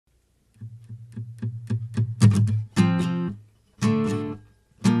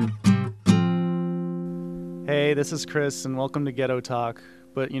Hey, this is Chris, and welcome to Ghetto Talk.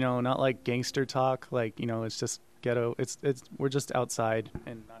 But not like gangster talk. Like it's just ghetto. It's we're just outside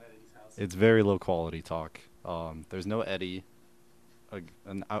and not at Eddie's house. It's very low quality talk. There's no Eddie.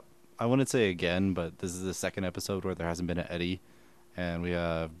 And I wouldn't say again, but this is the second episode where there hasn't been an Eddie. And we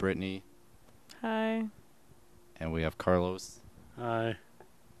have Brittany. Hi. And we have Carlos. Hi.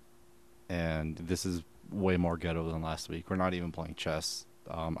 And this is way more ghetto than last week. We're not even playing chess.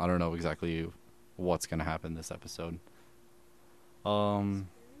 I don't know exactly what's going to happen this episode. Spooky.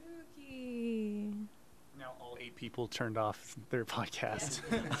 Now all 8 people turned off their podcast.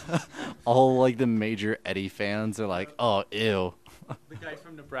 All like the major Eddie fans are like, oh, ew. The guy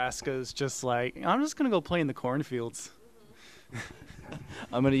from Nebraska is just like, I'm just gonna go play in the cornfields.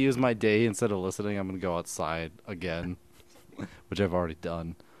 I'm going to use my day instead of listening. I'm going to go outside again, which I've already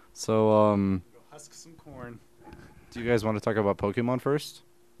done. So, Go husk some corn. do you guys want to talk about Pokemon first?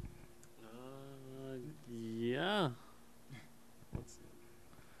 Yeah.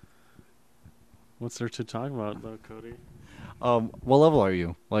 What's there to talk about, though, Cody? What level are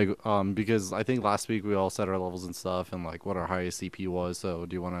you? Because I think last week we all set our levels and stuff, and like what our highest CP was. So,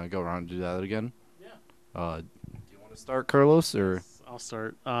 do you want to go around and do that again? Yeah. Do you want to start, Carlos, or? I'll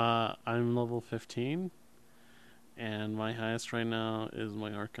start. I'm level 15, and my highest right now is my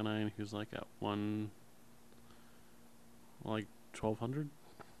Arcanine, who's like at 1200.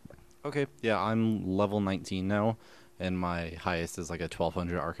 Okay, yeah, I'm level 19 now, and my highest is like a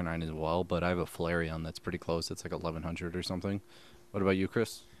 1200 Arcanine as well. But I have a Flareon that's pretty close. It's like 1100 or something. What about you,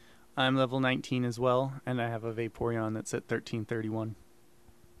 Chris? I'm level 19 as well, and I have a Vaporeon that's at 1331.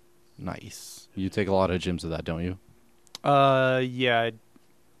 Nice. You take a lot of gyms of that, don't you? Yeah,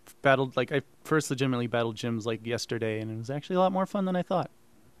 I first legitimately battled gyms like yesterday, and it was actually a lot more fun than I thought.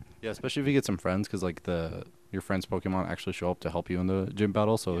 Yeah, especially if you get some friends, because like your friends' Pokemon actually show up to help you in the gym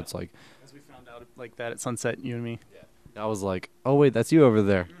battle. So Yeah. it's like, As we found out like that at Sunset, you and me. I was like, oh wait, that's you over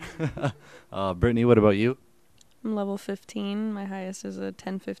there. Brittany, what about you? I'm level 15. My highest is a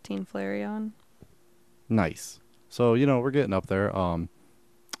 1015 Flareon. Nice. So we're getting up there.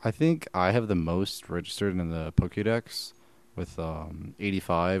 I think I have the most registered in the Pokédex with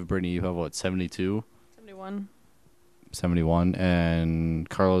 85. Brittany, you have what, 72? 71. 71, and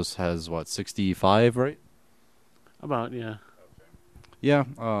Carlos has what, 65, right? About, yeah. Yeah,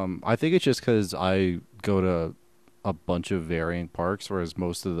 I think it's just because I go to a bunch of varying parks, whereas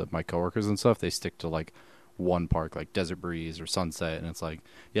most of my coworkers and stuff, they stick to like one park, like Desert Breeze or Sunset, and it's like,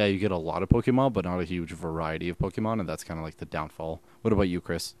 yeah, you get a lot of Pokemon, but not a huge variety of Pokemon, and that's kind of like the downfall. What about you,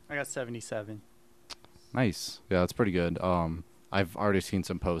 Chris? I got 77. Nice. Yeah, that's pretty good. I've already seen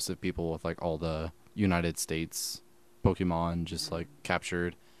some posts of people with like all the United States Pokemon just like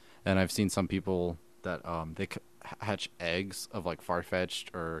captured, and I've seen some people that they hatch eggs of like Farfetch'd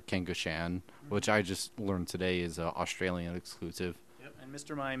or Kangaskhan, which I just learned today is an Australian exclusive. Yep. And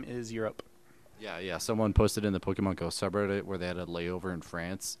Mr. Mime is Europe. Yeah. Someone posted in the Pokemon Go subreddit where they had a layover in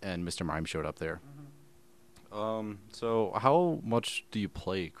France, and Mr. Mime showed up there. So how much do you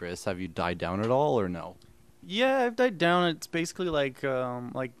play, Chris? Have you died down at all, or no? Yeah, I've died down. It's basically like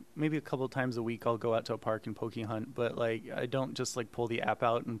maybe a couple of times a week I'll go out to a park and Poke Hunt, but like I don't just like pull the app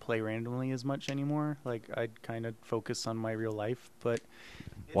out and play randomly as much anymore. Like I'd kind of focus on my real life, but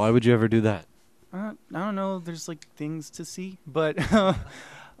Why would you ever do that? I don't know. There's like things to see, but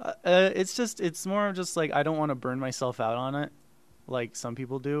it's more of just like I don't want to burn myself out on it, like some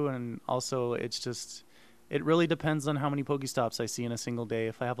people do, and also it really depends on how many Pokestops I see in a single day.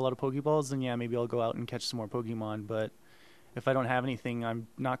 If I have a lot of Pokeballs, then yeah, maybe I'll go out and catch some more Pokemon. But if I don't have anything, I'm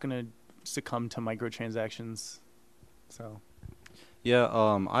not gonna succumb to microtransactions. So Yeah,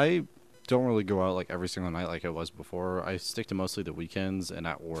 I don't really go out like every single night like I was before. I stick to mostly the weekends, and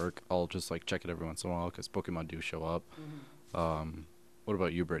at work I'll just like check it every once in a while because Pokemon do show up. What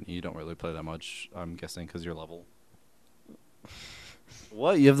about you, Brittany? You don't really play that much, I'm guessing, because your level.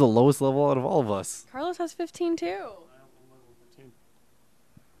 What? You have the lowest level out of all of us. Carlos has 15 too. I'm level 15.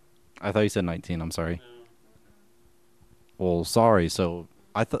 I thought you said 19. I'm sorry. Well, sorry. So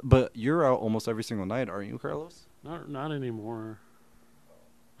I thought, but you're out almost every single night, aren't you, Carlos? Not anymore.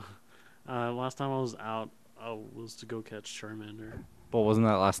 Last time I was out, I was to go catch Charmander. Well, wasn't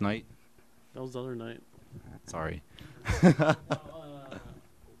that last night? That was the other night. Sorry.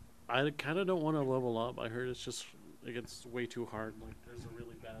 I kind of don't want to level up. I heard it gets way too hard. Like there's a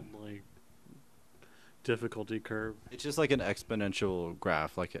really bad like difficulty curve. It's just like an exponential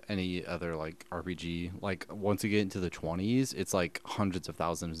graph, like any other like RPG. Like once you get into the 20s, it's like hundreds of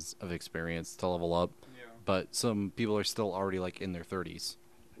thousands of experience to level up. yeah. But some people are still already like in their 30s.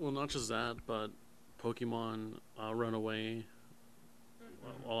 Well, not just that, but Pokemon run away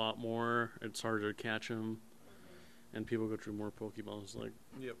a lot more. It's harder to catch them. and people go through more Pokeballs. Like,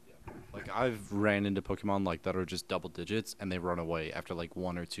 Yep. Like I've ran into Pokemon like that are just double digits and they run away after like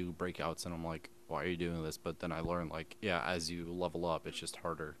one or two breakouts, and I'm like, why are you doing this? But then I learned like, yeah, as you level up, it's just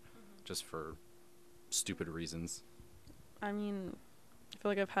harder, just for stupid reasons. I mean, I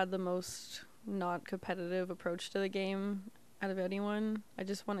feel like I've had the most not competitive approach to the game out of anyone. I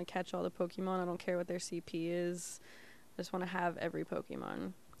just want to catch all the Pokemon. I don't care what their CP is. I just want to have every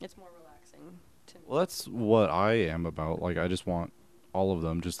Pokemon. It's more relaxing to me. Well, that's what I am about. Like I just want all of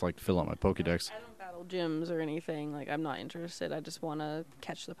them, just like fill out my Pokédex. I don't battle gyms or anything. Like, I'm not interested. I just want to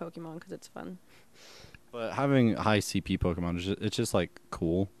catch the Pokemon because it's fun. But having high CP Pokemon, it's just like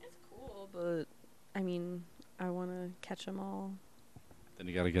cool. It's cool, but I mean, I want to catch them all. Then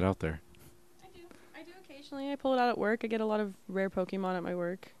you got to get out there. I do occasionally. I pull it out at work. I get a lot of rare Pokemon at my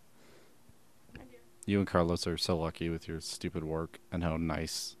work. I do. You and Carlos are so lucky with your stupid work and how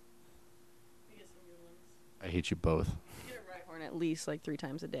nice. We get some good ones. I hate you both. I get a Rhyhorn at least like 3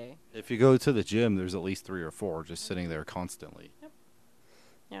 times a day. If you go to the gym, there's at least 3 or 4 just sitting there constantly.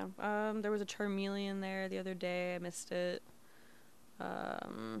 Yeah. There was a Charmeleon there the other day. I missed it. I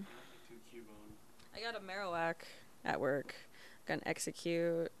got a Marowak at work. Got an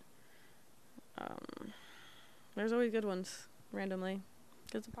Execute. There's always good ones randomly.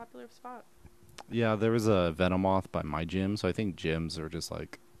 It's a popular spot. Yeah, there was a Venomoth by my gym, so I think gyms are just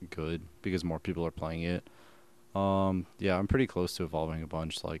like good because more people are playing it. Yeah, I'm pretty close to evolving a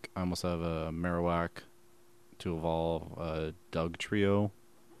bunch. Like I almost have a Marowak to evolve, a Doug Trio,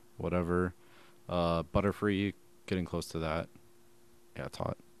 whatever. Butterfree, getting close to that. Yeah, it's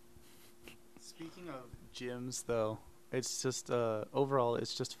hot. Speaking of gyms, though, it's just overall,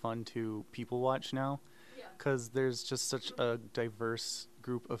 it's just fun to people watch now, because there's just such a diverse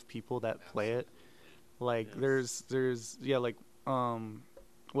group of people that play it. Like there's yeah, like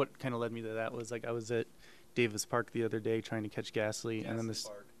what kind of led me to that was like I was at Davis Park the other day trying to catch Ghastly, and then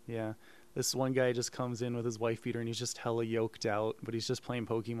this one guy just comes in with his wife beater and he's just hella yoked out, but he's just playing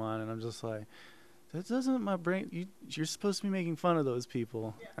Pokemon, and I'm just like, that doesn't my brain. You're supposed to be making fun of those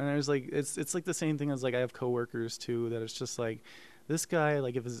people. Yeah. And there's like it's like the same thing as like I have coworkers too that it's just like this guy,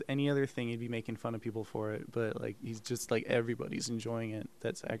 like if it was any other thing he'd be making fun of people for it, but like he's just like everybody's enjoying it.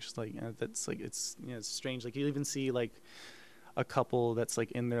 That's actually like that's like it's it's strange. Like you even see like a couple that's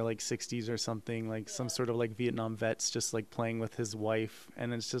like in their like 60s or something, like some sort of like Vietnam vets just like playing with his wife,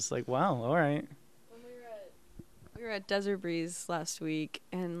 and it's just like wow, all right. We were at Desert Breeze last week,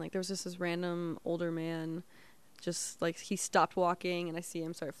 and like there was just this random older man, just like he stopped walking, and I see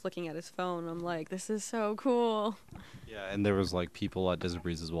him start flicking at his phone. I'm like, this is so cool. Yeah, and there was like people at Desert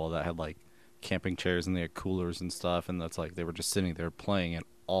Breeze as well that had like camping chairs and they had coolers and stuff, and that's like they were just sitting there playing it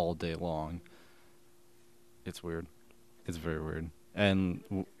all day long. It's weird. It's very weird.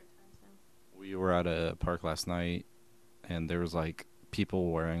 And we were at a park last night, and there was like people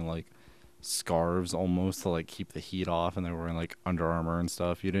wearing like scarves almost to like keep the heat off, and they were wearing like Under Armour and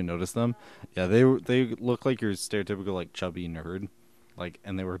stuff. You didn't notice them? Yeah, they look like your stereotypical like chubby nerd, like,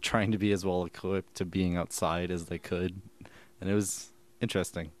 and they were trying to be as well equipped to being outside as they could, and it was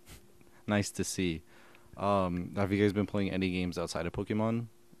interesting. Nice to see. Have you guys been playing any games outside of Pokemon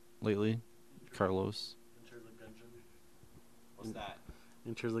lately, Carlos? Enter the Gungeon. What's that?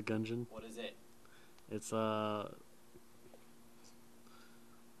 Enter the Gungeon. What is it? It's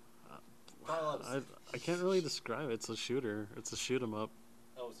I can't really describe it. It's a shooter. It's a shoot 'em up.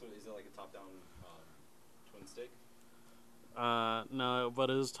 Oh, so is it like a top-down twin stick? No, but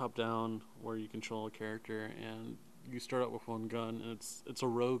it is top down where you control a character and you start out with one gun, and it's a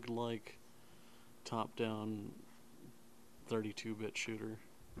rogue-like top down 32-bit shooter.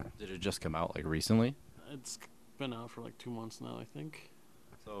 Did it just come out like recently? It's been out for like 2 months now, I think.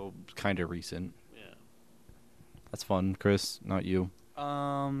 So kind of recent. Yeah. That's fun, Chris. Not you.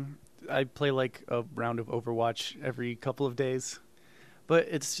 I play like a round of Overwatch every couple of days, but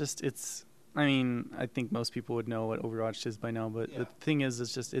I mean, I think most people would know what Overwatch is by now, but the thing is,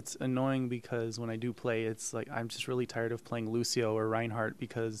 it's annoying because when I do play, it's like I'm just really tired of playing Lucio or Reinhardt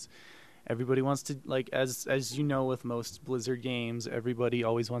because everybody wants to, like, as you know, with most Blizzard games, everybody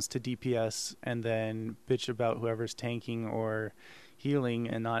always wants to DPS and then bitch about whoever's tanking or healing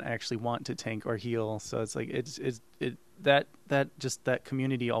and not actually want to tank or heal. So it's like that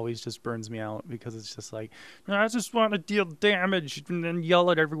community always just burns me out because it's just like, I just want to deal damage and then yell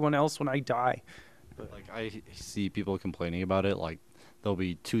at everyone else when I die. But like I see people complaining about it, like there'll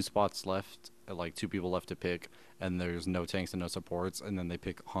be 2 spots left, like 2 people left to pick, and there's no tanks and no supports, and then they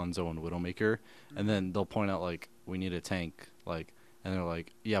pick Hanzo and Widowmaker, and then they'll point out like we need a tank, like, and they're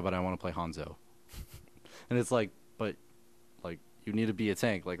like, yeah, but I want to play Hanzo, and it's like, but like you need to be a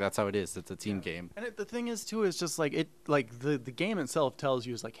tank. Like that's how it is. It's a team game. And the thing is too is just like the game itself tells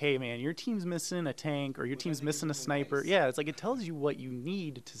you is like, hey man, your team's missing a tank or your team's missing a sniper. Yeah, it's like it tells you what you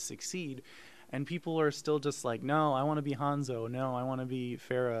need to succeed, and people are still just like, no, I want to be Hanzo, no, I want to be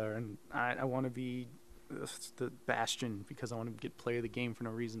Pharah, and I want to be the Bastion because I want to play the game for no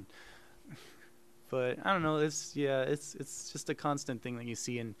reason. But I don't know. It's just a constant thing that you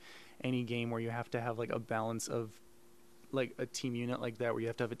see in any game where you have to have like a balance of like a team unit like that, where you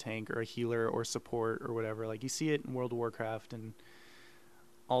have to have a tank or a healer or support or whatever. Like you see it in World of Warcraft and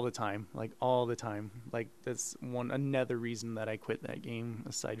all the time. Like that's another reason that I quit that game,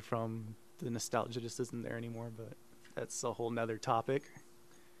 aside from the nostalgia just isn't there anymore. But that's a whole nother topic.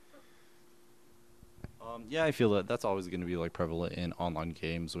 Yeah, I feel that that's always going to be like prevalent in online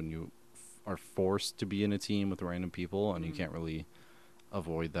games when you are forced to be in a team with random people and you can't really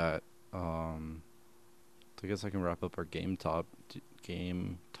avoid that. I guess I can wrap up our game talk.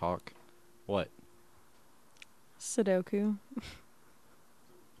 What? Sudoku.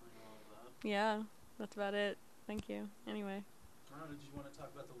 Yeah, that's about it. Thank you. Anyway. Did you want to talk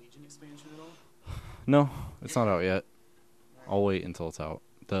about the Legion expansion at all? No, it's not out yet. I'll wait until it's out.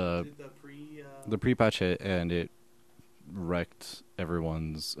 The pre-patch hit and it wrecked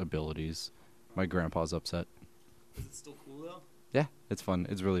everyone's abilities. My grandpa's upset. Is it still cool though? Yeah, it's fun.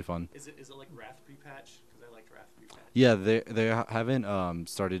 It's really fun. Is it like Wrath pre-patch? Because I liked Wrath pre-patch. Yeah, they haven't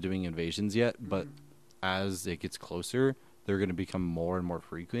started doing invasions yet, but as it gets closer, they're going to become more and more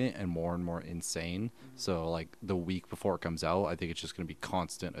frequent and more insane. So like the week before it comes out, I think it's just going to be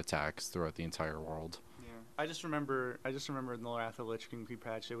constant attacks throughout the entire world. I just remember in the Wrath of Lich King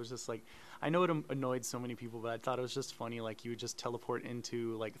pre-patch, it was just like, I know it annoyed so many people, but I thought it was just funny. Like you would just teleport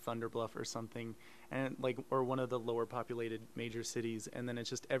into like Thunderbluff or something, and like or one of the lower populated major cities, and then it's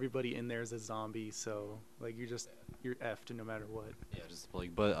just everybody in there is a zombie. So like you're effed no matter what. Yeah, just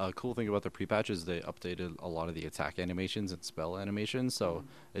like. But a cool thing about the pre-patch is they updated a lot of the attack animations and spell animations, so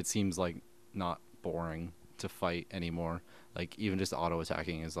it seems like not boring to fight anymore. Like even just auto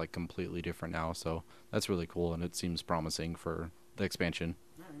attacking is like completely different now, so that's really cool and it seems promising for the expansion.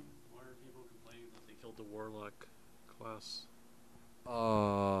 Why are people complaining that they killed the warlock class?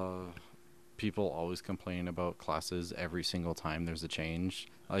 People always complain about classes every single time there's a change.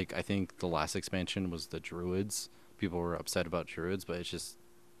 Like I think the last expansion was the druids. People were upset about druids, but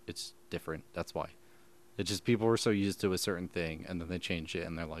it's different. That's why. It's just people were so used to a certain thing and then they changed it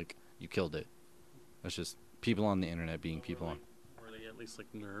and they're like, you killed it. That's just people on the internet being people on. Were they at least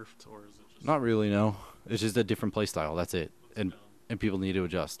like nerfed, or is it just Not really, no. It's just a different playstyle. That's it. And people need to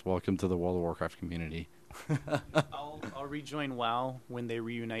adjust. Welcome to the World of Warcraft community. I'll rejoin WoW when they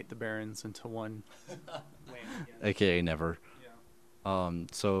reunite the Barons into one land again. AKA never. Yeah.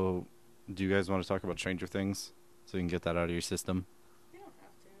 So do you guys want to talk about Stranger Things so you can get that out of your system? You don't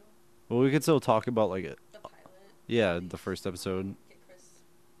have to. Well, we could still talk about like it. The pilot. Yeah, the first episode. Get Chris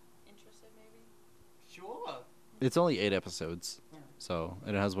interested, maybe. Sure. It's only 8 episodes, so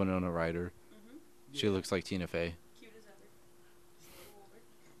and it has Winona Ryder. Mm-hmm. She looks like Tina Fey. Cute as ever. She's a little older.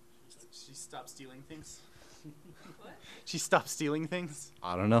 She stopped stealing things. What? She stopped stealing things.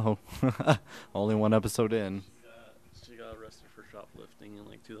 I don't know. Only 1 episode in. She got arrested for shoplifting in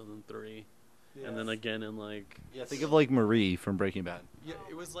like 2003, and then again in like Yeah, think of like Marie from Breaking Bad. Yeah,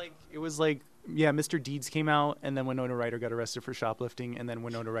 it was like yeah, Mr. Deeds came out, and then Winona Ryder got arrested for shoplifting, and then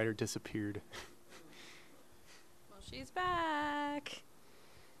Winona Ryder disappeared. Well, she's back.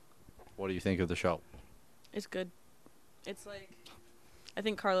 What do you think of the show? It's good. It's like, I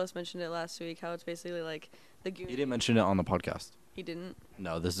think Carlos mentioned it last week, how it's basically like the Goonies. He didn't mention it on the podcast. He didn't?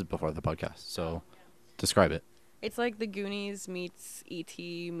 No, this is before the podcast, so describe it. It's like the Goonies meets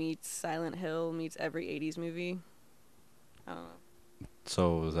E.T. meets Silent Hill meets every 80s movie. I don't know.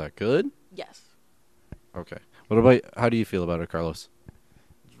 So is that good? Yes. Okay. What about, how do you feel about it, Carlos?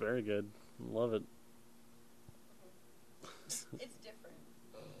 it's very good. Love it. It's different.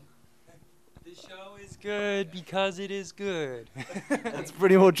 The show is good because it is good. That's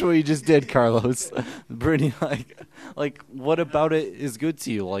pretty much what you just did, Carlos. Pretty like what about it is good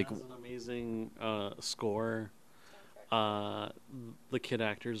to you? Like It has an amazing score. The kid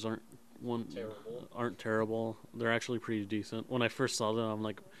actors aren't terrible. They're actually pretty decent. When I first saw them, I'm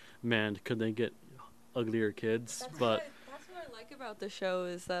like, man, could they get uglier kids? That's But what I like about the show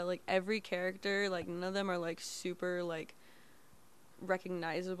is that like every character, like none of them are like super like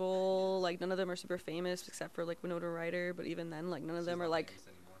recognizable. Like none of them are super famous except for like Winona Ryder. But even then, like none of them are like,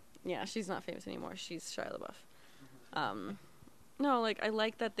 yeah, she's not famous anymore. She's Shia LaBeouf. No, like I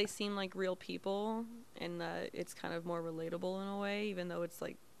like that they seem like real people and that it's kind of more relatable in a way, even though it's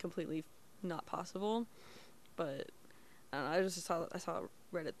like completely not possible. But I don't know. I saw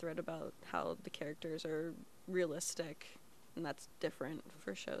a Reddit thread about how the characters are realistic, and that's different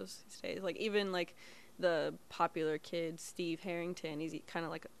for shows these days. Like even like the popular kid Steve Harrington, he's kind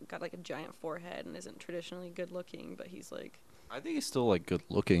of like got like a giant forehead and isn't traditionally good looking, but he's like I think he's still like good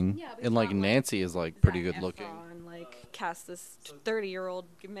looking, Yeah, but he's and like not, like, Nancy is like pretty Zac good looking. Efron, like cast this 30-year-old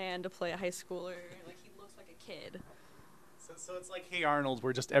man to play a high schooler. Like he looks like a kid. So it's like Hey Arnold,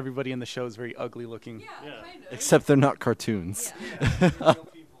 where just everybody in the show is very ugly looking. Yeah. kind of. Except they're not cartoons. Yeah.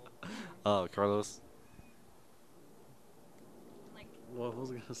 Oh, Carlos. Like What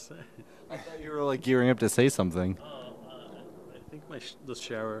was I gonna say? I thought you were like gearing up to say something. I think the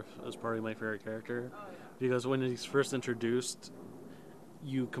sheriff is probably my favorite character because when he's first introduced,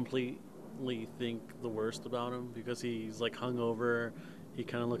 you completely think the worst about him because he's like hungover. He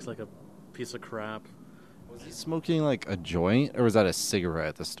kind of looks like a piece of crap. Was he smoking like a joint, or was that a cigarette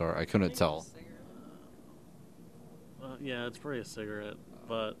at the start? I couldn't tell. Yeah, it's probably a cigarette,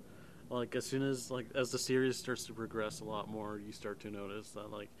 but like as soon as as the series starts to progress a lot more, you start to notice that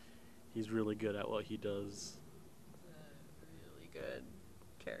like he's really good at what he does. really good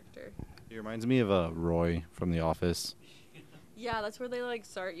character. He reminds me of Roy from The Office. Yeah, that's where they like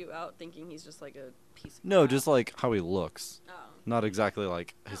start you out thinking he's just like a piece of No, crap. just like how he looks. Oh. Not exactly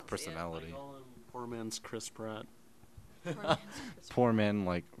like his I don't see it. personality. I call him poor man's Chris Pratt. Poor man,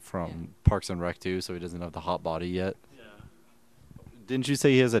 like from Parks and Rec too, so he doesn't have the hot body yet. Yeah. Didn't you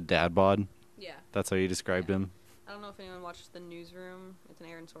say he has a dad bod? Yeah. That's how you described Yeah. him. I don't know if anyone watched The Newsroom. It's an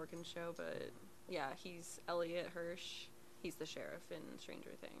Aaron Sorkin show, but yeah, he's Elliot Hirsch. He's the sheriff in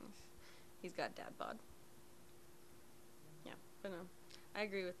Stranger Things. He's got dad bod. Yeah, but no. I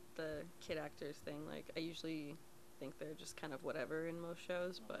agree with the kid actors thing. Like, I usually think they're just kind of whatever in most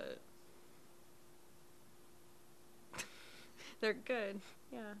shows, but they're good.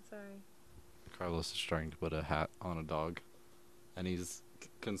 Yeah, sorry. Carlos is trying to put a hat on a dog, and he's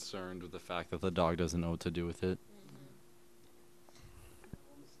concerned with the fact that the dog doesn't know what to do with it.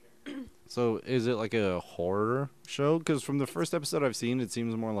 So is it like a horror show? Because from the first episode I've seen, it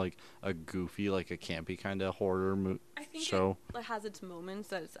seems more like a goofy, like a campy kind of horror I think show. it has its moments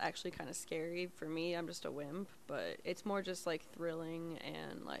that it's actually kind of scary. For me, I'm just a wimp, but it's more just like thrilling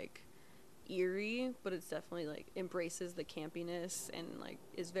and like eerie, but it's definitely like embraces the campiness and like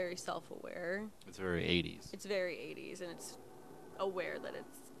is very self-aware. It's very 80s. It's very 80s, and it's aware that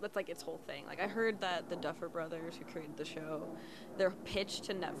that's like its whole thing. Like I heard that the Duffer Brothers, who created the show, their pitch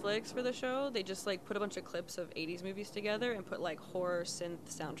to Netflix for the show, they just like put a bunch of clips of 80s movies together and put like horror synth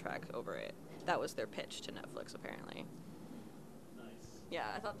soundtrack over it. That was their pitch to Netflix, apparently. Nice.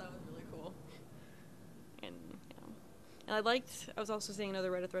 Yeah, I thought that was really cool. And and I was also seeing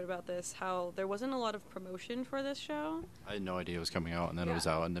another Reddit thread about this, how there wasn't a lot of promotion for this show. I had no idea it was coming out, and then it was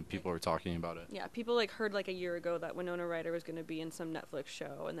Yeah. out, and then people were talking about it. Yeah, people like heard like a year ago that Winona Ryder was going to be in some Netflix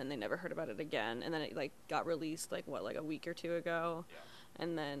show, and then they never heard about it again, and then it like got released like a week or two ago.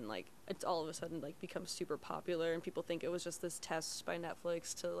 And then like it's all of a sudden like becomes super popular, and people think it was just this test by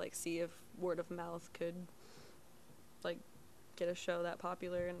Netflix to like see if word of mouth could like get a show that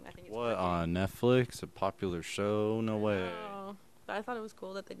popular, and I think it's What, working. on Netflix? A popular show? No way. Oh, but I thought it was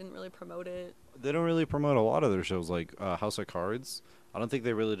cool that they didn't really promote it. They don't really promote a lot of their shows, like House of Cards. I don't think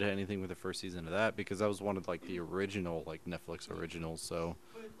they really did anything with the first season of that, because that was one of like the original like Netflix originals. So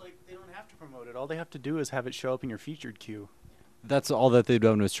But like they don't have to promote it. All they have to do is have it show up in your featured queue. that's all that they've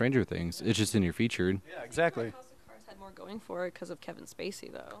done with Stranger Things. It's just in your featured. Yeah, exactly. House of Cards had more going for it because of Kevin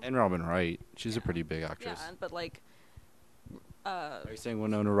Spacey, though. And Robin Wright, she's a pretty big actress. Yeah, but like, Are you saying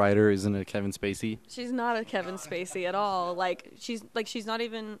Winona Ryder isn't a Kevin Spacey? she's not a Kevin Spacey at all. Like she's not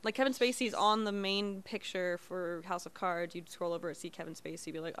even like Kevin Spacey's on the main picture for House of Cards. You'd scroll over and see Kevin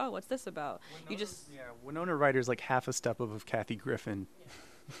Spacey, be like, oh, what's this about? You just Winona Ryder's like half a step above Kathy Griffin.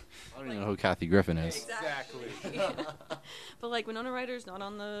 I don't even know who Kathy Griffin is. exactly. But like Winona Ryder's not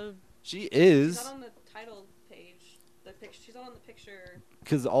on the She she's is, not on the title page. The picture she's not on the picture.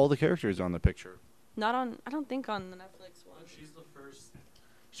 because all the characters are on the picture. Not on. I don't think on the Netflix one.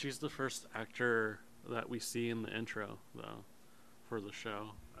 She's the first actor that we see in the intro though for the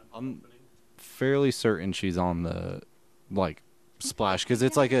show. I'm fairly certain she's on the like splash, because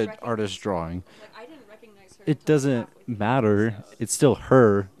it's like an artist drawing. Like I didn't recognize her. It until doesn't halfway through the matter. episode. It's still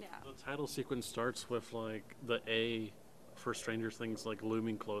her. Yeah. The title sequence starts with like the A for Stranger Things like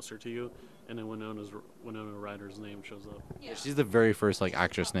looming closer to you, and then Winona Ryder's name shows up. Yeah. She's the very first like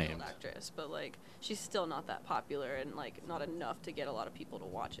actress Top-billed named. actress, but like she's still not that popular and like not enough to get a lot of people to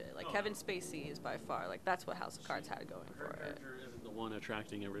watch it. Like Kevin Spacey is by far like that's what House of Cards had going Her for it. character isn't the one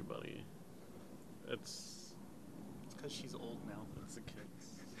attracting everybody. It's It's because she's old now. it's a kid.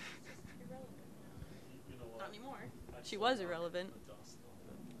 You know Not anymore. She was irrelevant.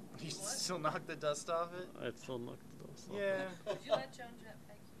 You still knock the dust off it? I'd still knock the dust off. Yeah. Would you let Joan Jett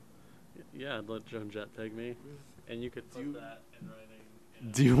peg you? Yeah, I'd let Joan Jett peg me. And you could put that in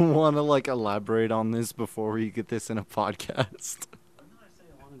writing. Do you want to like elaborate on this before we get this in a podcast? When did I say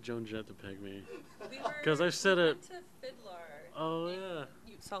I wanted Joan Jett to peg me? We 'Cause I've said it- went to Fiddler. Oh, yeah.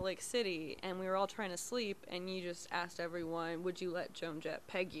 Salt Lake City, and we were all trying to sleep, and you just asked everyone, "Would you let Joan Jett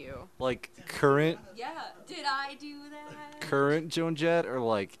peg you?" Like current Yeah, did I do that? Joan Jett or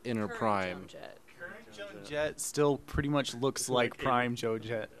like in her Current prime? Joan Jett. Current Joan Jett still pretty much looks like prime Joan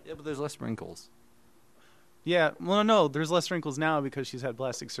Jett. Yeah, but there's less wrinkles. Yeah, well, no, there's less wrinkles now because she's had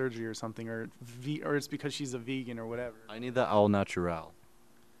plastic surgery or something, or it's because she's a vegan or whatever. I need that au naturel.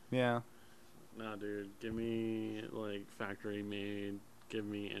 Yeah. Nah, dude. Give me, like, factory made. Give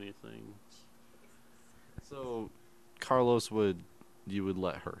me anything. So, Carlos you would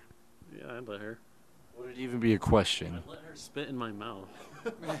let her? Yeah, I'd let her. Would it even be a question? I'd let her spit in my mouth.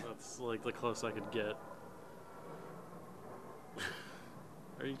 That's, like, the closest I could get.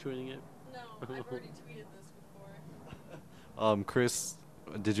 Are you tweeting it? No, I've already tweeted this before. Chris,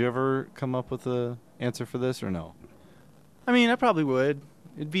 did you ever come up with a answer for this or no? I mean, I probably would.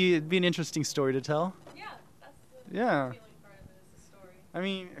 It'd be an interesting story to tell. Yeah, that's the Yeah. feeling part of it is the story.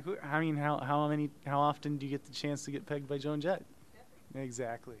 I mean, how often do you get the chance to get pegged by Joan Jett?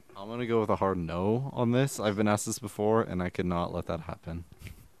 Exactly. I'm gonna go with a hard no on this. I've been asked this before, and I could not let that happen.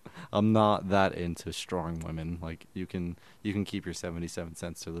 I'm not that into strong women. Like you can keep your 77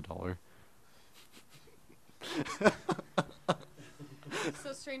 cents to the dollar.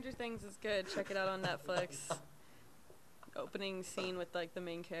 So Stranger Things is good. Check it out on Netflix. Opening scene with like the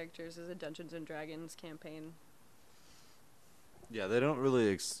main characters is a Dungeons and Dragons campaign. Yeah, they don't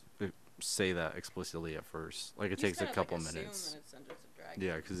really say that explicitly at first. Like it You takes just a kinda, couple like, assume minutes. that it's Dungeons and Dragons.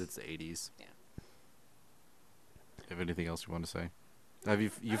 Yeah, because it's the 80s. Yeah. Have anything else you want to say? Have I you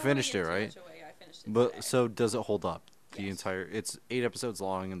don't wanna finished give it, too right? much away. I finished it But today. so does it hold up? The Yes. entire it's 8 episodes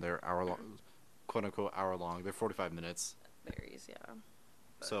long and they're hour long, quote unquote hour long. They're 45 minutes. Varies, yeah.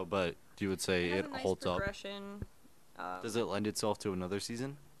 So, but you would say It has it a nice holds up. progression. Does it lend itself to another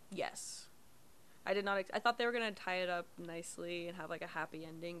season? Yes. I did not. I thought they were gonna tie it up nicely and have like a happy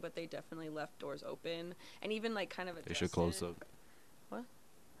ending, but they definitely left doors open and even like kind of. They should close adjusted- those. What?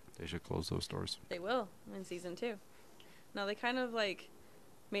 They should close those doors. They will in season 2. No, they kind of like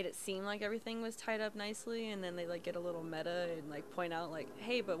made it seem like everything was tied up nicely, and then they like get a little meta and like point out like,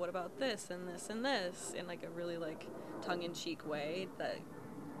 hey, but what about this and this and this, in like a really like tongue-in-cheek way that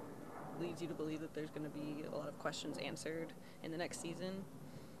leads you to believe that there's going to be a lot of questions answered in the next season.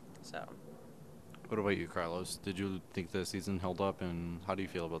 So What about you, Carlos? Did you think the season held up, and how do you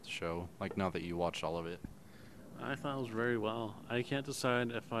feel about the show? Like now that you watched all of it. I thought it was very well. I can't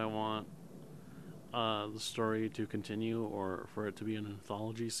decide if I want the story to continue or for it to be an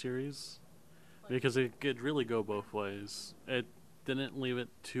anthology series, because it could really go both ways. It didn't leave it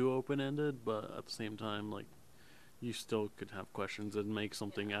too open-ended, but at the same time, like, you still could have questions and make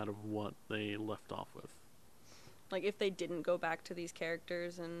something out of what they left off with. like if they didn't go back to these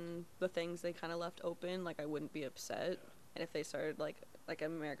characters and the things they kind of left open, like I wouldn't be upset. And if they started like an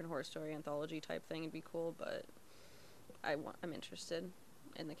American Horror Story anthology type thing, it'd be cool. But I'm interested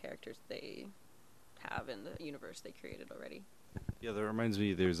in the characters they have in the universe they created already. Yeah, that reminds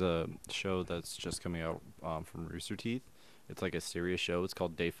me. There's a show that's just coming out from Rooster Teeth. It's like a serious show. It's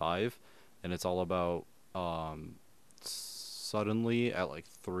called Day 5, and it's all about suddenly at like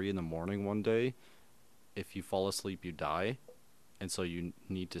 3 in the morning one day, if you fall asleep, you die, and so you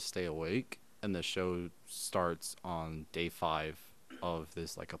need to stay awake. And the show starts on day 5 of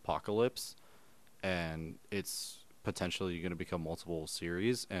this like apocalypse, and it's potentially going to become multiple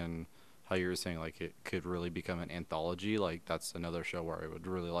series. And how you were saying like it could really become an anthology, like that's another show where I would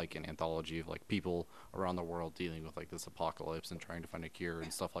really like an anthology of like people around the world dealing with like this apocalypse and trying to find a cure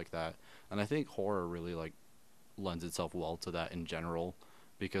and stuff like that. And I think horror really like lends itself well to that in general,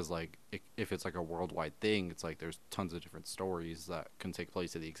 because like if it's like a worldwide thing, it's like there's tons of different stories that can take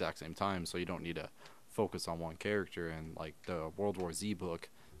place at the exact same time, so you don't need to focus on one character. And like the World War Z book,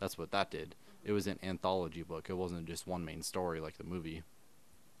 that's what that did. It was an anthology book. It wasn't just one main story like the movie.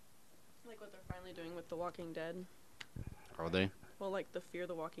 Like what they're finally doing with The Walking Dead. Are they? Well, like the Fear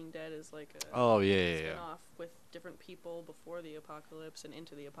the Walking Dead is like a Oh yeah. spin-off with different people before the apocalypse and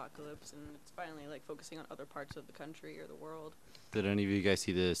into the apocalypse, and it's finally like focusing on other parts of the country or the world. Did any of you guys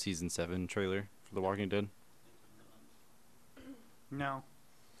see the season 7 trailer for The Walking Dead? No.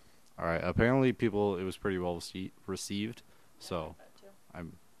 All right. Apparently, it was pretty well received. So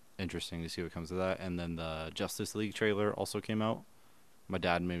I'm interesting to see what comes of that. And then the Justice League trailer also came out. My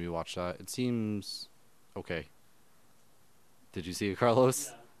dad made me watch that. It seems okay. Did you see it,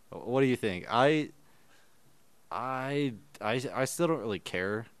 Carlos? What do you think? I still don't really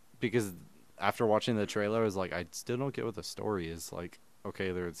care because after watching the trailer, I was like, I still don't get what the story is. Like,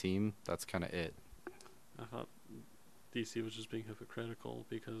 okay, they're a team. That's kind of it. I thought DC was just being hypocritical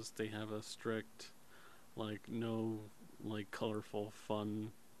because they have a strict, like, no, like, colorful,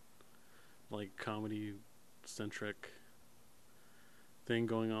 fun, like, comedy-centric thing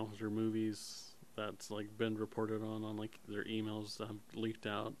going on with their movies that's, like, been reported on, like, their emails that have leaked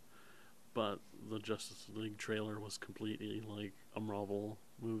out. But the Justice League trailer was completely, like, a Marvel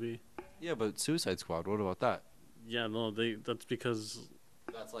movie. Yeah, but Suicide Squad. What about that? Yeah, no, that's because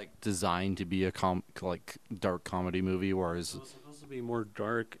That's like designed to be a like dark comedy movie, it whereas was supposed to be more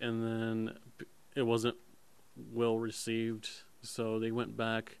dark, and then it wasn't well received. So they went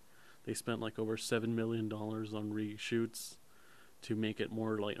back. They spent like over $7 million on reshoots to make it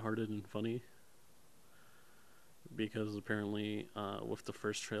more lighthearted and funny. Because apparently, with the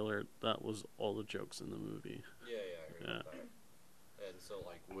first trailer, that was all the jokes in the movie. yeah, I heard Yeah. about that. And so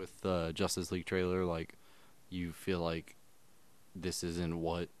like with the Justice League trailer, like you feel like this isn't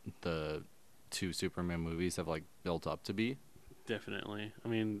what the two Superman movies have like built up to be. Definitely. I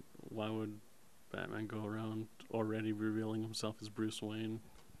mean, why would Batman go around already revealing himself as Bruce Wayne?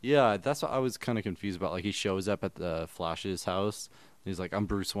 Yeah, that's what I was kind of confused about. Like he shows up at the Flash's house, and he's like, "I'm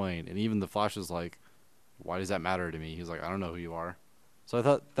Bruce Wayne," and even the Flash is like, "Why does that matter to me?" He's like, "I don't know who you are." So I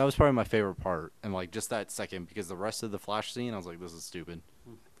thought that was probably my favorite part, and like just that second, because the rest of the Flash scene, I was like, "This is stupid."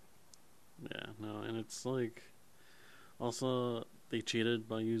 Yeah, no, and it's like, also they cheated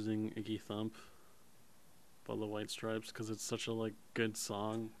by using Iggy Thump by the White Stripes because it's such a like good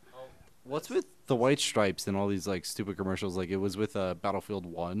song. What's with the White Stripes and all these like stupid commercials? Like it was with Battlefield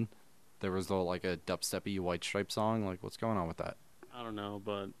 1. There was like a dubsteppy White Stripe song. Like what's going on with that? I don't know,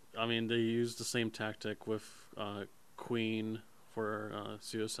 but I mean they used the same tactic with Queen for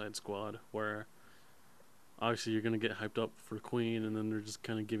Suicide Squad, where obviously you're gonna get hyped up for Queen, and then they're just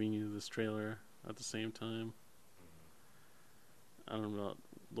kind of giving you this trailer at the same time. I don't know about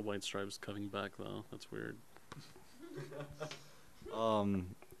the White Stripes coming back though. That's weird.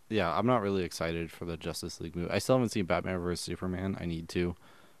 Yeah, I'm not really excited for the Justice League movie. I still haven't seen Batman vs Superman. I need to,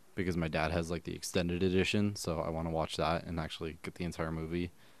 because my dad has like the extended edition, so I want to watch that and actually get the entire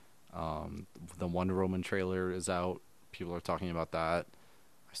movie. The Wonder Woman trailer is out. People are talking about that.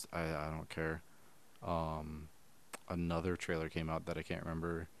 I don't care. Another trailer came out that I can't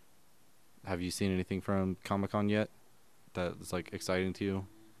remember. Have you seen anything from Comic-Con yet that's like exciting to you?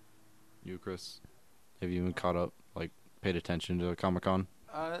 You, Chris? Have you even caught up, like paid attention to Comic-Con?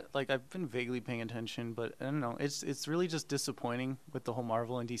 Like I've been vaguely paying attention, but I don't know. It's really just disappointing with the whole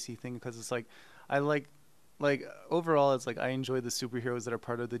Marvel and DC thing because it's like I like overall it's like I enjoy the superheroes that are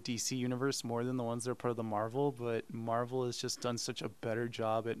part of the DC universe more than the ones that are part of the Marvel, but Marvel has just done such a better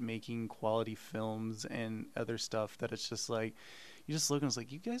job at making quality films and other stuff that it's just like you just look and it's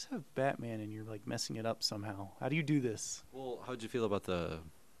like you guys have Batman and you're like messing it up somehow. How do you do this? Well, how'd you feel about the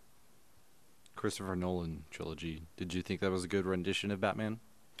Christopher Nolan trilogy? Did you think that was a good rendition of Batman?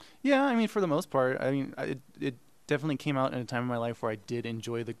 Yeah, I mean, for the most part, I mean, it definitely came out in a time in my life where I did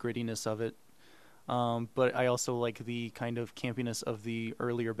enjoy the grittiness of it. But I also like the kind of campiness of the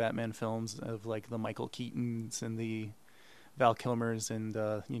earlier Batman films of like the Michael Keatons and the Val Kilmers and,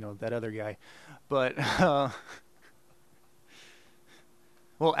 that other guy. But,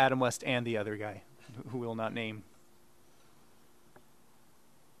 well, Adam West and the other guy, who we'll not name.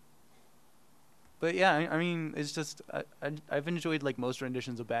 But yeah, I mean, it's just I've enjoyed like most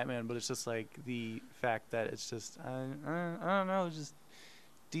renditions of Batman, but it's just like the fact that it's just I don't know, it's just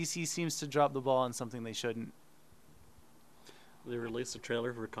DC seems to drop the ball on something they shouldn't. They released a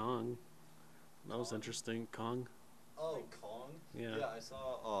trailer for Kong. That was interesting. Kong. Oh, Kong? Yeah. Yeah, I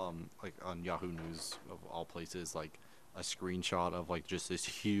saw like on Yahoo News of all places like a screenshot of like just this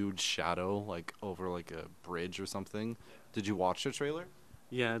huge shadow like over like a bridge or something. Did you watch the trailer?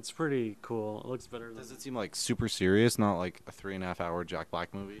 Yeah, it's pretty cool. It looks better than Does it seem like super serious, not like a 3.5 hour Jack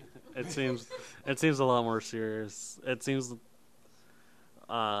Black movie? it seems. It seems a lot more serious. It seems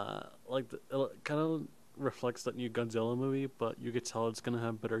like it kind of reflects that new Godzilla movie, but you could tell it's gonna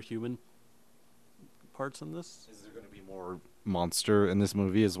have better human parts in this. Is there going to be more monster in this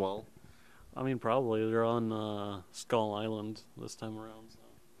movie as well? I mean, probably they're on Skull Island this time around. So.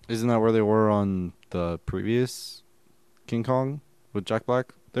 Isn't that where they were on the previous King Kong with Jack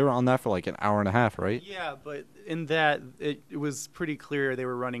Black? They were on that for like an hour and a half, right? Yeah, but in that it was pretty clear they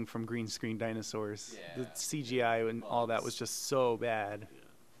were running from green screen dinosaurs. Yeah. The CGI and all that was just so bad.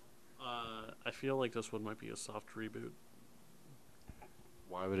 I feel like this one might be a soft reboot.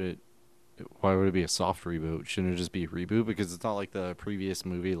 Why would it? Why would it be a soft reboot? Shouldn't it just be a reboot? Because it's not like the previous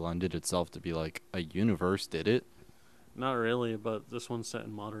movie lended itself to be like a universe, did it? Not really, but this one's set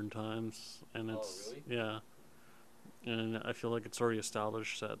in modern times, and it's really? yeah, and I feel like it's already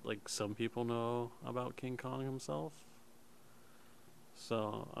established that like some people know about King Kong himself.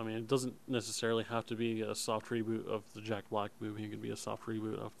 So I mean, it doesn't necessarily have to be a soft reboot of the Jack Black movie. It could be a soft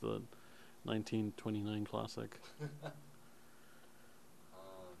reboot of the 1929 classic.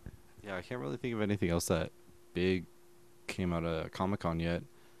 Yeah, I can't really think of anything else that big came out of Comic-Con yet.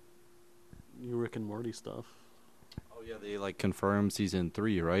 New Rick and Morty stuff. Oh yeah, they like confirmed season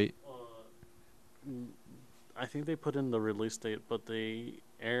 3, right? I think they put in the release date, but they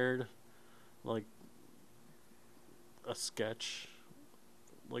aired like a sketch,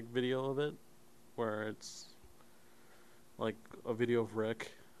 like video of it, where it's like a video of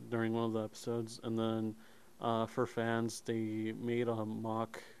Rick during one of the episodes, and then for fans, they made a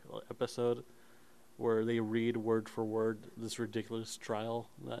mock episode where they read word for word this ridiculous trial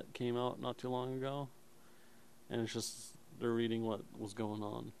that came out not too long ago, and it's just they're reading what was going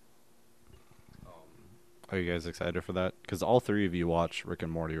on. Are you guys excited for that? Because all three of you watch Rick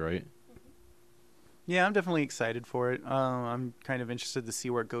and Morty, right? Yeah, I'm definitely excited for it. I'm kind of interested to see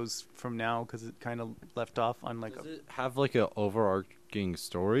where it goes from now because it kind of left off on like Does it have like a overarching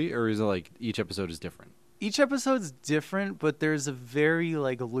story, or is it like each episode is different? each episode's different, but there's a very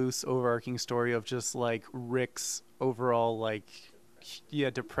like loose overarching story of just like Rick's overall like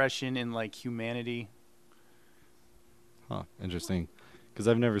depression and like humanity. Huh, interesting. Because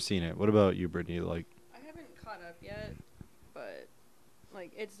I've never seen it. What about you, Brittany? Like, I haven't caught up yet, but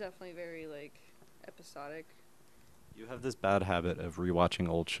like it's definitely very like episodic. you have this bad habit of rewatching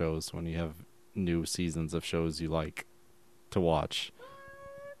old shows when you have new seasons of shows you like to watch.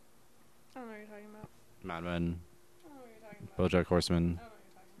 I don't know what you're talking about. Mad Men, I don't know what you're talking about. BoJack Horseman, I don't know what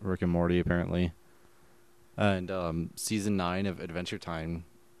you're talking about. Rick and Morty, apparently. And season 9 of Adventure Time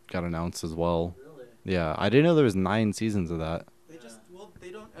got announced as well. Really? Yeah, I didn't know there was 9 seasons of that. They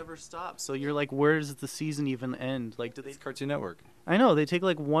don't ever stop. So you're like, where does the season even end? Like, do they? It's Cartoon Network. I know they take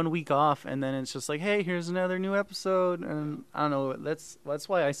like 1 week off, and then it's just like, hey, here's another new episode, and I don't know. That's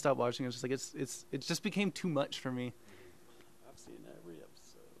why I stopped watching. It's just like it just became too much for me. I've seen every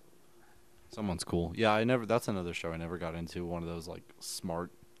episode. Someone's cool. Yeah, that's another show I never got into. One of those like smart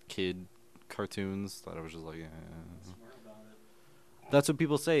kid cartoons that I was just like, Smart about it. That's what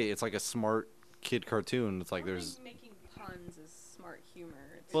people say. It's like a smart kid cartoon. It's like there's, making puns is smart humor.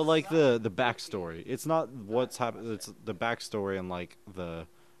 It's well, like the backstory. It's not what's happened. It's the backstory and like the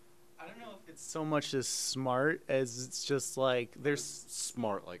I don't know if it's so much as smart as it's just like there's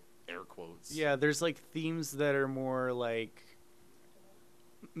smart, like air quotes. there's like themes that are more like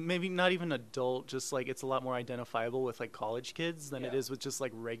maybe not even adult, just like it's a lot more identifiable with like college kids than it is with just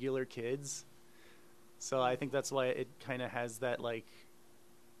like regular kids. So I think that's why it kind of has that like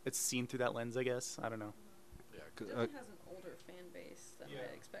it's seen through that lens, I guess. I don't know. Yeah. It 'Cause, definitely has an older fan base than Yeah.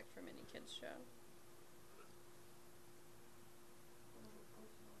 I'd expect from any kids show.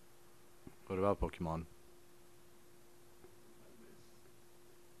 what about Pokemon?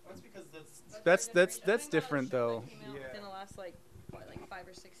 That's because that's different though. Within the last like 5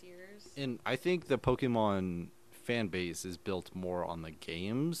 or 6 years. And I think the Pokemon fan base is built more on the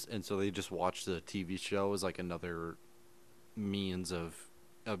games, and so they just watch the TV show as like another means of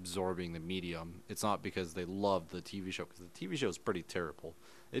absorbing the medium. It's not because they love the TV show, because the TV show is pretty terrible.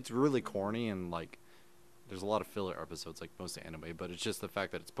 It's really corny, and like there's a lot of filler episodes like most anime, but it's just the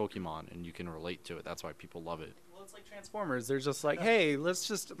fact that it's Pokemon and you can relate to it. That's why people love it. Well, it's like Transformers. They're just like, hey, let's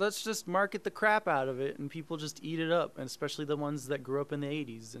just market the crap out of it, and people just eat it up, and especially the ones that grew up in the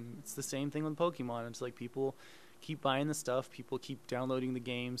 '80s. And it's the same thing with Pokemon. It's like people keep buying the stuff, people keep downloading the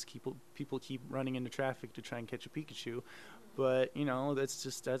games, people keep running into traffic to try and catch a Pikachu. But you know,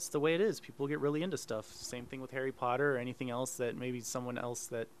 that's the way it is. People get really into stuff. Same thing with Harry Potter or anything else that maybe someone else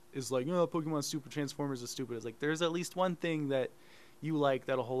that is like, oh, Pokemon's stupid, Transformers is stupid. It's like there's at least one thing that you like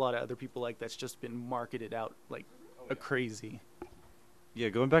that a whole lot of other people like that's just been marketed out like a crazy. Yeah,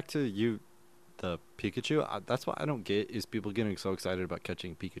 going back to the Pikachu, that's what I don't get is people getting so excited about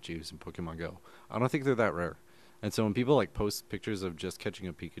catching Pikachus in Pokemon Go. I don't think they're that rare. And so when people like post pictures of just catching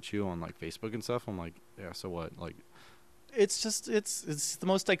a Pikachu on like Facebook and stuff, I'm like, yeah, so what? Like, It's just it's the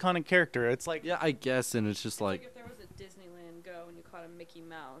most iconic character. It's like yeah, I guess, and it's just It's like if there was a Disneyland Go and you caught a Mickey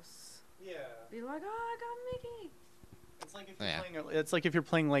Mouse, yeah. be like, oh, I got Mickey. It's like if you're Yeah. playing. It's like if you're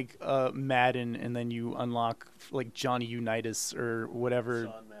playing like Madden and then you unlock like Johnny Unitas or whatever.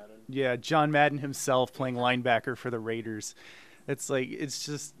 John Madden. Yeah, John Madden himself playing linebacker for the Raiders. It's like it's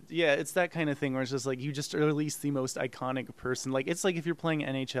just it's that kind of thing where it's just like you just release the most iconic person. Like it's like if you're playing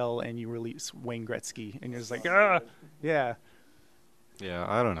NHL and you release Wayne Gretzky and you're just like yeah. Yeah,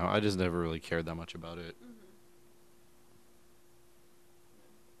 I don't know. I just never really cared that much about it.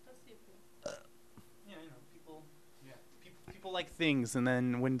 Yeah, I know people like things, and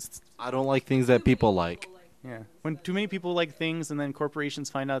then when I don't like things that people like. when too many people like things, and then corporations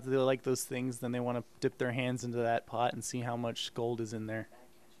find out that they like those things, then they want to dip their hands into that pot and see how much gold is in there.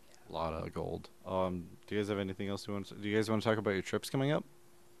 A lot of gold. Do you guys have anything else do you guys want to talk about your trips coming up?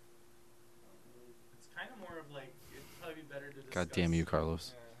 It's kind of more of like it'd probably be better to discuss. God damn you,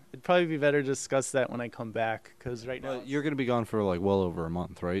 Carlos. It'd probably be better to discuss that when I come back, because right now You're gonna be gone for like well over a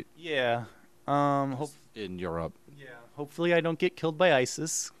month, right? yeah. In Europe. Yeah. Hopefully, I don't get killed by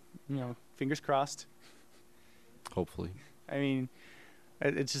ISIS. Fingers crossed. Hopefully. I mean,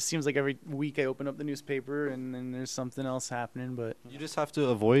 it just seems like every week I open up the newspaper and then there's something else happening. But You just have to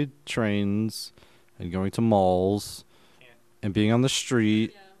avoid trains and going to malls and being on the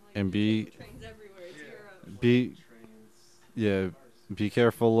street and be be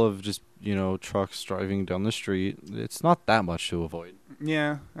careful of just trucks driving down the street. It's not that much to avoid.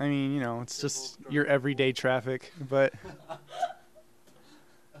 yeah, I mean, it's just your everyday traffic. But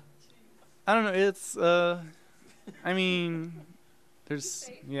I don't know. It's I mean, there's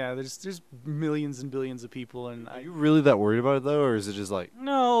millions and billions of people, and Are you really that worried about it though, or is it just like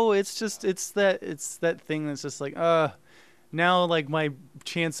no, it's that thing that's just like now like my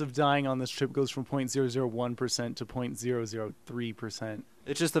chance of dying on this trip goes from 0.001% to 0.003%.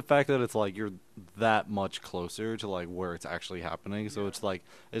 it's just the fact that it's like you're that much closer to like where it's actually happening, so it's like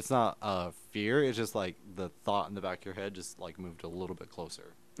it's not fear, it's just like the thought in the back of your head just like moved a little bit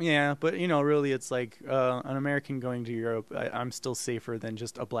closer. Yeah, but really, it's like an American going to Europe. I'm still safer than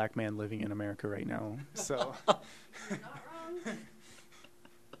just a black man living in America right now. So. You're not wrong. Can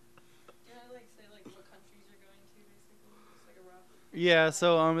I say what countries you're going to, basically? Just like a rough. Yeah.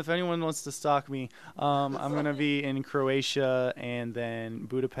 So if anyone wants to stalk me, I'm gonna be in Croatia and then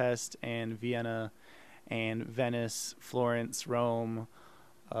Budapest and Vienna, and Venice, Florence, Rome.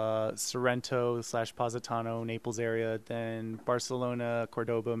 Sorrento/Positano, Naples area, then Barcelona,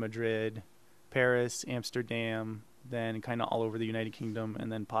 Cordoba, Madrid, Paris, Amsterdam, then kind of all over the United Kingdom, and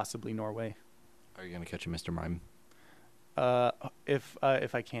then possibly Norway. Are you gonna catch a Mr. Mime? If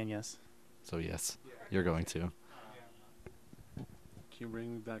I can, yes. So yes, you're going to. Can you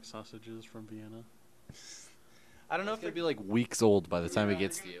bring me back sausages from Vienna? I don't know It's if gonna be like weeks old by the time it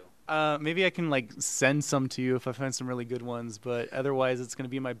gets to you. maybe I can like send some to you if I find some really good ones, but otherwise it's gonna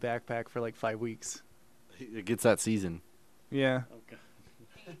be in my backpack for like 5 weeks. It gets that season. Yeah. Okay.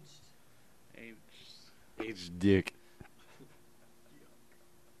 Aged dick.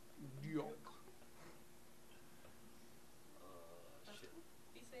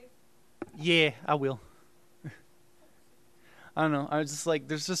 Be safe. Yeah, I will. I don't know. I was just like,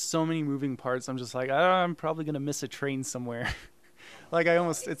 there's just so many moving parts. I'm just like, I'm probably gonna miss a train somewhere. Like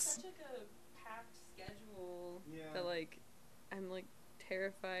It's such like a packed schedule that I'm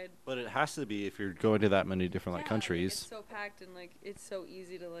terrified. But it has to be if you're going to that many different It's countries. so packed and it's so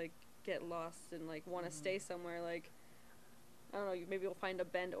easy to get lost and want to stay somewhere. I don't know. Maybe you'll find a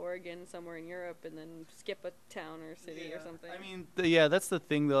Bend, Oregon, somewhere in Europe, and then skip a town or city or something. I mean, that's the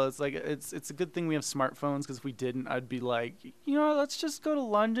thing though. It's like it's a good thing we have smartphones, because if we didn't, I'd be like, let's just go to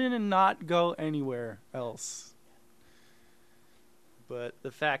London and not go anywhere else. But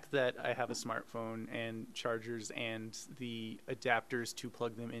the fact that I have a smartphone and chargers and the adapters to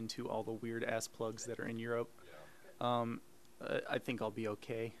plug them into all the weird ass plugs that are in Europe, I think I'll be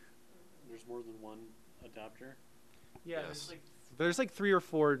okay. There's more than one adapter. Yeah, Yes. there's like 3 or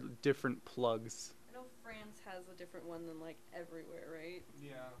 4 different plugs. I know France has a different one than everywhere, right?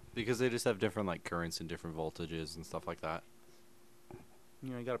 Yeah. Because they just have different like currents and different voltages and stuff like that.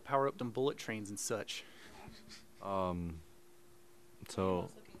 You got to power up them bullet trains and such. What are you So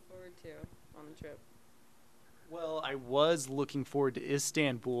most looking forward to on the trip? Well, I was looking forward to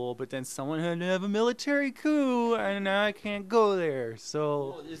Istanbul, but then someone had to have a military coup, and now I can't go there.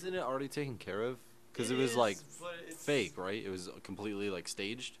 So well, isn't it already taken care of? Because It it was like is, but it's- fake, right? It was completely like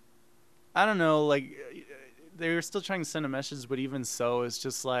staged. I don't know. They were still trying to send a message, but even so, it's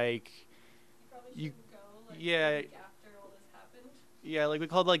just like, You probably You- shouldn't go yeah. a week after all this happened. yeah, we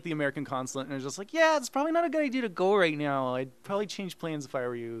called the American consulate, and it was just like, yeah, it's probably not a good idea to go right now. I'd probably change plans if I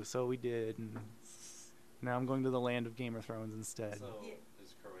were you. So we did, and now I'm going to the land of Game of Thrones instead. Is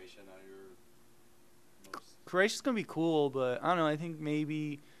Croatia now your most? Croatia's gonna be cool, but I don't know. I think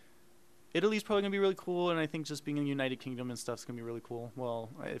maybe Italy's probably gonna be really cool, and I think just being in the United Kingdom and stuff's gonna be really cool. Well,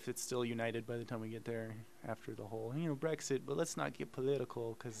 if it's still united by the time we get there after the whole, Brexit. But let's not get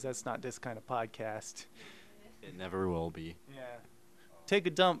political, because that's not this kind of podcast. It never will be. Yeah. Take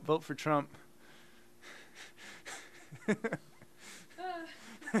a dump. Vote for Trump.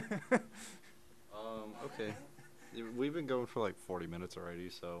 Okay. We've been going for like 40 minutes already,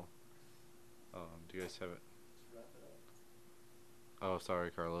 so do you guys have it? Oh, sorry,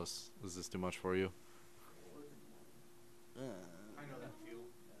 Carlos. Is this too much for you? I know that feel.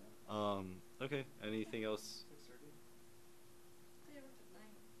 Okay. Anything else?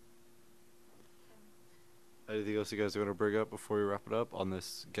 Anything else you guys are going to bring up before we wrap it up on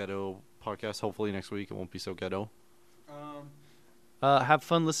this ghetto podcast? Hopefully next week it won't be so ghetto. Have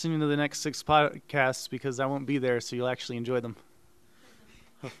fun listening to the next 6 podcasts, because I won't be there, so you'll actually enjoy them.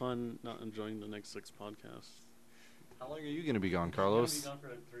 Have fun not enjoying the next 6 podcasts. How long are you going to be gone, Carlos? I'm gonna be gone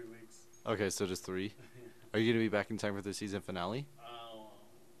for like 3 weeks. Okay, so just 3. Are you going to be back in time for the season finale?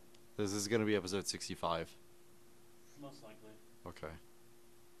 This is going to be episode 65. Most likely. Okay.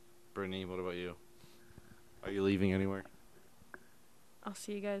 Brittany, what about you? Are you leaving anywhere? I'll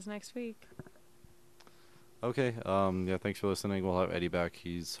see you guys next week. Okay. Yeah, thanks for listening. We'll have Eddie back.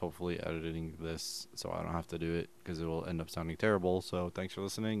 He's hopefully editing this, so I don't have to do it, because it will end up sounding terrible. So thanks for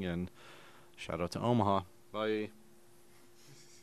listening, and shout out to Omaha. Bye.